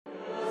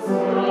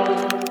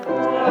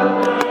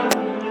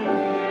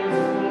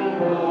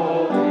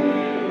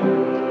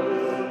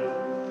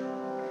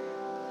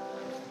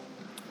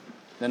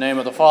name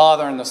of the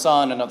Father, and the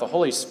Son, and of the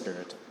Holy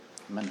Spirit.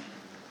 Amen.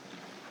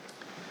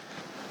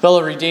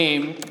 Fellow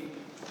Redeemed,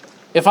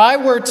 if I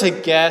were to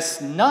guess,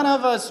 none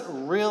of us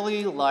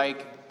really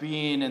like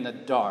being in the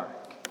dark.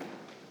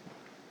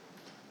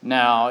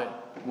 Now,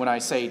 when I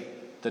say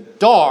the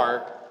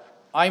dark,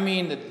 I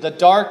mean the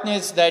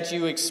darkness that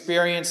you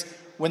experience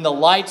when the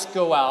lights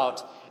go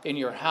out in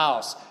your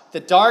house.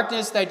 The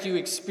darkness that you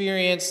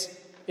experience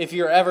if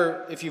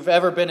you've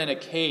ever been in a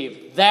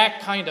cave. That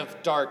kind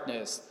of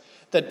darkness.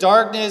 The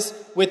darkness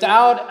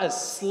without a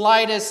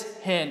slightest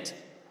hint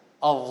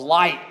of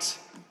light.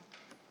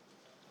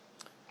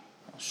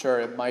 Sure,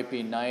 it might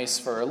be nice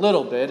for a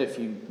little bit if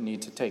you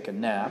need to take a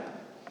nap.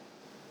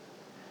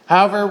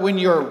 However, when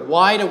you're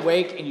wide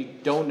awake and you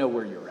don't know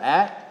where you're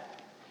at,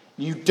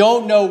 you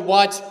don't know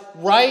what's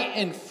right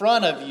in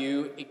front of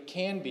you, it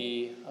can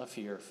be a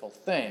fearful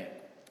thing.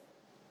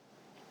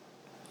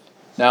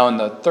 Now, in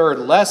the third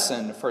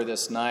lesson for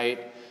this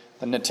night,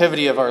 the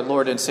Nativity of our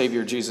Lord and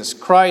Savior Jesus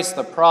Christ,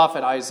 the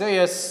prophet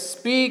Isaiah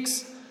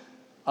speaks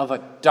of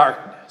a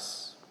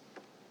darkness.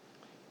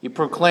 He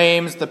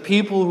proclaims, "The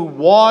people who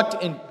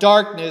walked in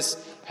darkness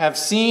have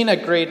seen a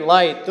great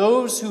light.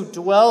 Those who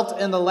dwelt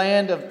in the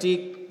land of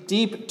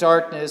deep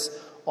darkness,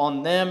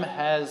 on them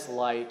has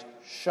light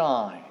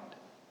shined."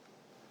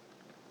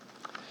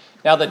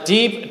 Now, the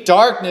deep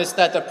darkness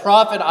that the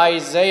prophet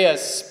Isaiah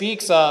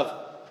speaks of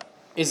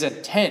is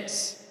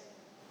intense,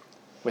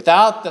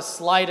 without the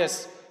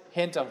slightest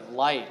hint of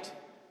light.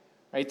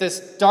 Right? This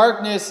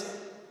darkness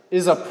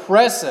is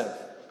oppressive.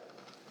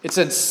 It's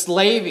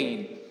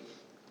enslaving.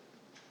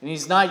 And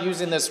he's not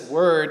using this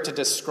word to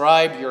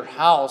describe your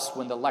house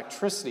when the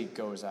electricity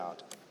goes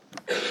out.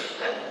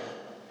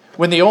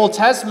 When the Old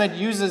Testament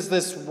uses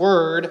this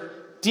word,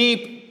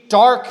 deep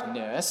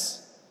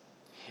darkness,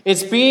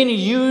 it's being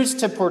used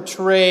to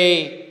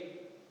portray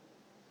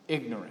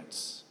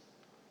ignorance,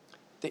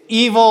 the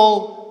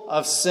evil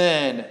of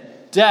sin,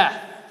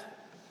 death,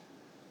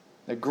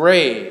 the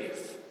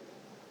grave.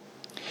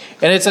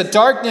 And it's a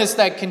darkness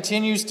that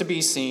continues to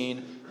be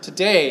seen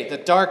today, the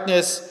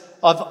darkness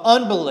of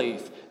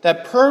unbelief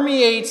that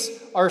permeates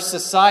our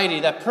society,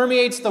 that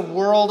permeates the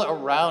world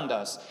around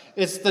us.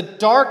 It's the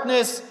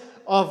darkness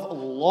of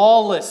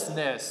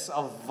lawlessness,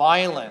 of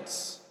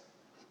violence,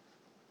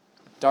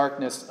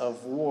 darkness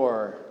of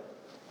war,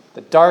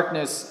 the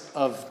darkness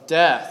of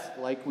death,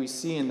 like we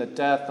see in the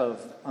death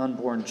of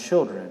unborn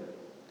children,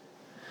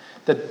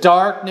 the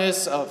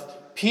darkness of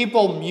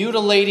people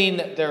mutilating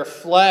their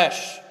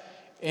flesh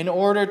in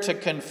order to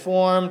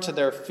conform to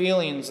their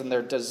feelings and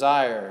their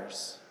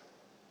desires.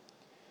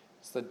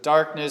 It's the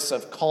darkness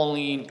of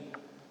calling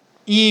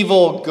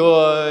evil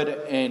good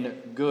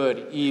and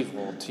good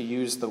evil, to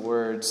use the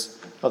words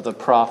of the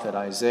prophet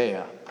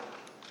Isaiah.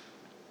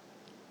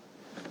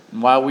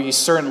 And while we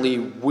certainly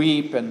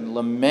weep and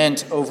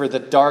lament over the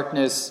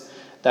darkness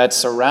that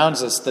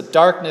surrounds us, the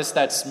darkness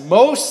that's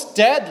most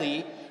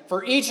deadly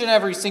for each and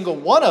every single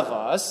one of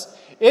us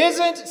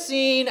isn't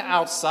seen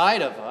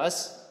outside of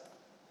us.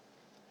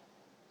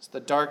 It's the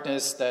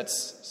darkness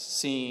that's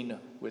seen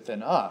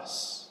within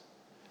us.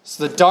 It's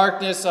the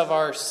darkness of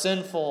our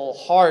sinful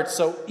hearts,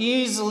 so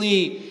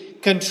easily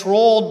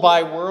controlled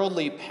by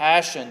worldly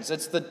passions.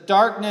 It's the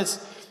darkness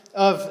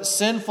of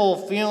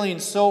sinful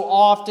feelings, so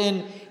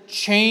often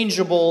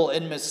changeable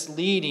and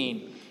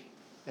misleading.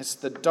 It's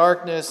the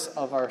darkness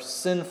of our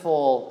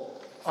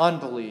sinful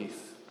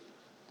unbelief.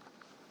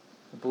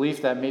 The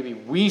belief that maybe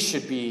we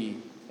should be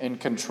in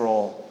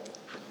control.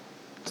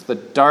 It's the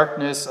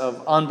darkness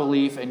of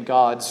unbelief in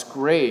God's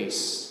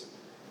grace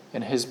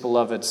and his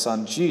beloved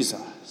Son,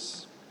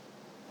 Jesus.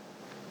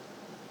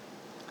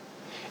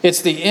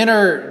 It's the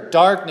inner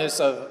darkness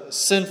of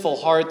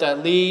sinful heart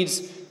that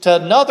leads to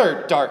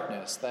another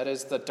darkness, that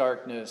is the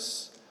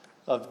darkness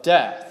of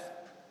death.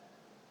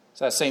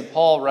 So as St.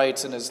 Paul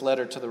writes in his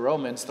letter to the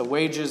Romans, the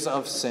wages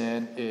of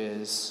sin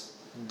is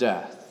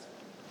death.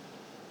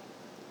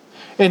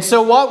 And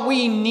so what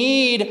we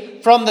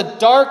need from the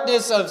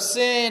darkness of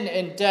sin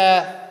and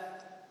death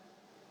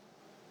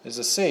is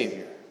a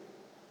Savior.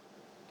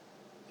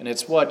 And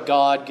it's what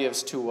God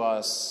gives to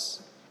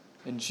us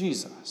in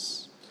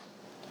Jesus.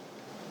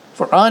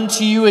 For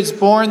unto you is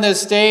born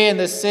this day in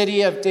the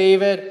city of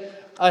David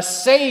a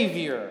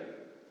Savior,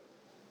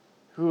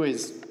 who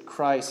is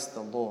Christ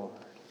the Lord.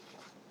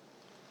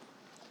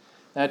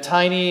 That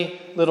tiny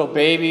little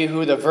baby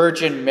who the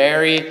Virgin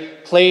Mary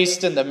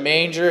placed in the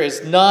manger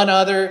is none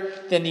other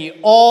than the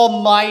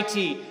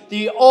Almighty,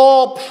 the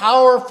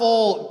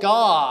all-powerful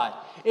God.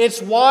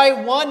 It's why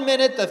 1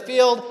 minute the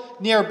field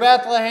near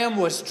Bethlehem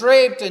was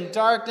draped in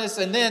darkness,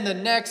 and then the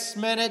next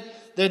minute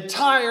the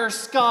entire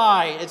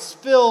sky is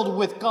filled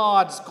with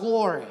God's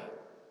glory.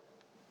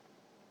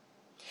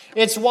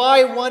 It's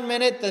why 1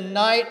 minute the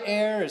night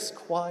air is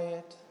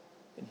quiet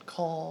and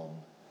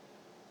calm,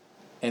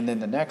 and then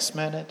the next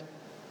minute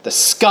the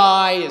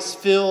sky is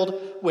filled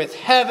with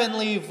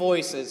heavenly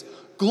voices.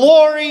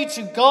 Glory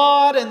to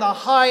God in the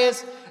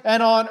highest,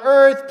 and on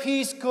earth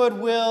peace,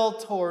 goodwill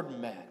toward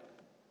men.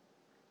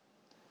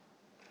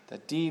 the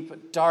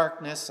deep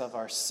darkness of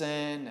our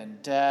sin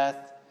and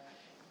death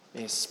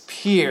is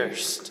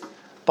pierced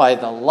by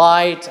the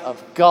light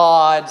of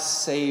God's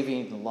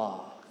saving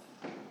love.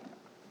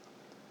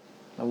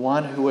 The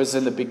one who was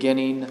in the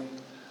beginning,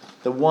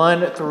 the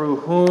one through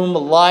whom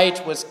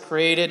light was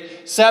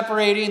created,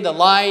 separating the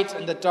light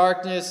and the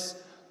darkness,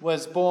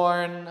 was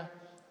born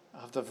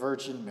of the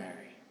Virgin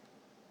Mary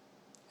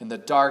in the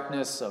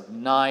darkness of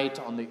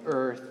night on the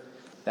earth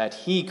that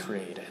he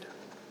created.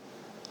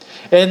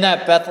 In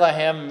that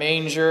Bethlehem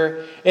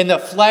manger, in the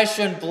flesh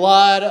and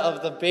blood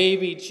of the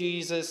baby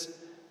Jesus,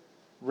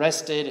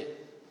 rested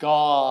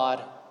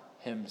God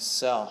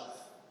himself.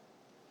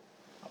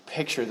 I'll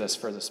picture this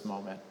for this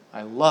moment.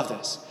 I love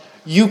this.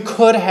 You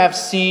could have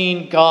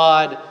seen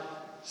God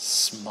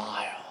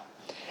smile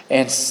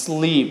and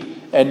sleep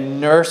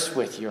and nurse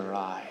with your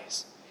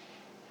eyes.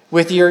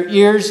 With your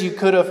ears, you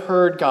could have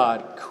heard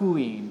God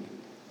cooing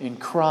and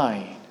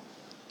crying.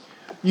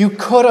 You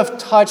could have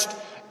touched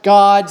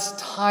God's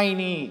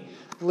tiny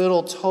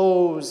little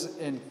toes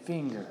and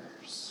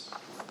fingers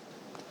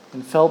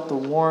and felt the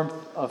warmth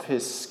of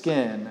his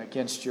skin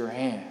against your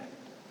hand.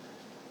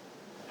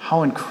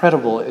 How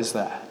incredible is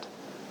that?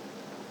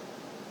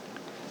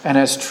 And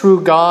as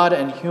true God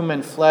and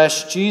human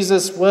flesh,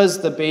 Jesus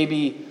was the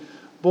baby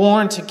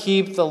born to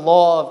keep the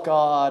law of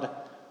God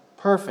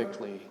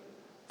perfectly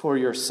for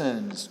your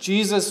sins.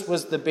 Jesus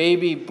was the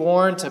baby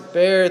born to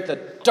bear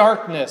the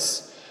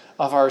darkness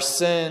of our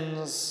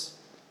sins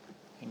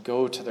and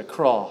go to the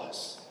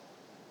cross.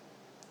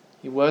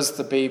 He was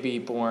the baby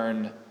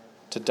born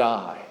to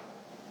die.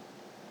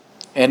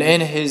 And in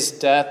his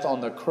death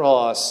on the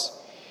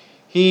cross,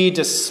 he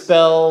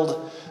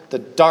dispelled the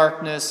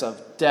darkness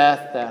of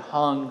death that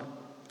hung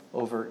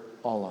over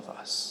all of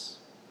us.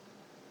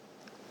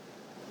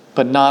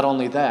 But not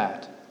only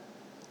that,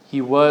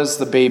 he was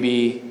the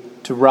baby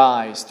to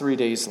rise 3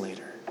 days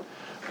later.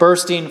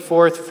 Bursting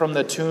forth from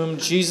the tomb,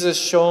 Jesus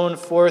shone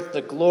forth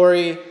the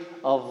glory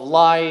of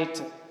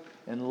light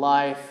and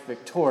life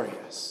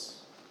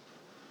victorious.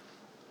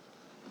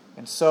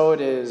 And so it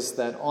is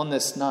that on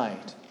this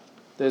night,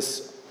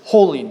 this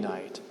holy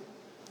night,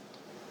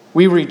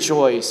 we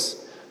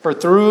rejoice, for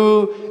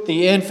through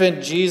the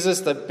infant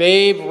Jesus, the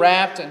babe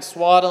wrapped in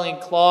swaddling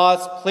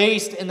cloths,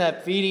 placed in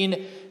that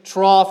feeding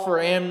trough for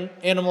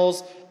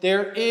animals,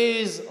 there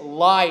is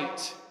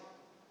light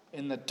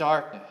in the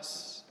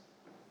darkness.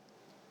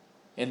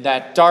 And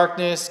that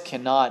darkness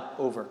cannot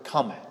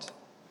overcome it.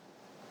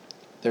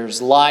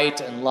 There's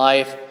light and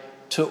life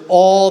to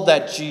all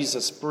that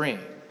Jesus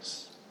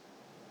brings.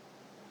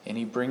 And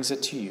he brings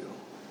it to you.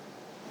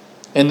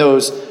 In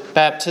those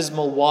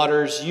baptismal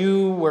waters,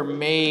 you were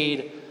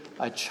made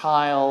a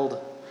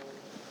child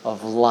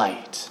of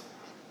light.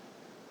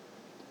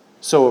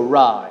 So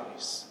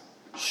arise,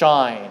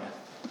 shine,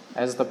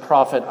 as the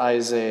prophet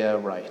Isaiah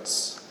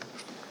writes.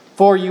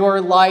 For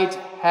your light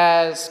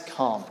has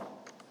come.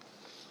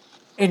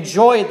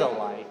 Enjoy the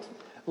light.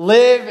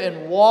 Live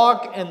and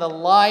walk in the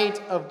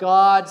light of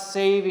God's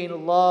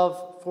saving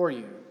love for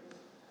you.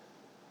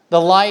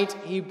 The light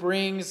he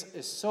brings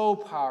is so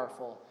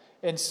powerful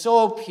and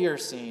so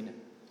piercing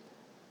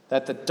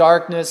that the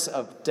darkness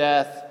of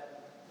death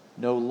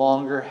no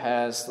longer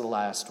has the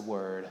last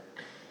word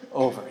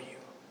over you.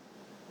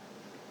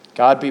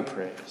 God be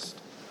praised.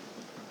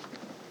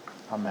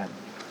 Amen.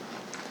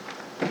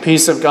 The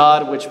peace of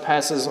God, which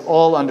passes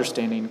all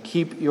understanding,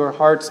 keep your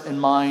hearts and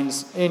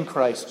minds in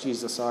Christ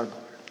Jesus our Lord.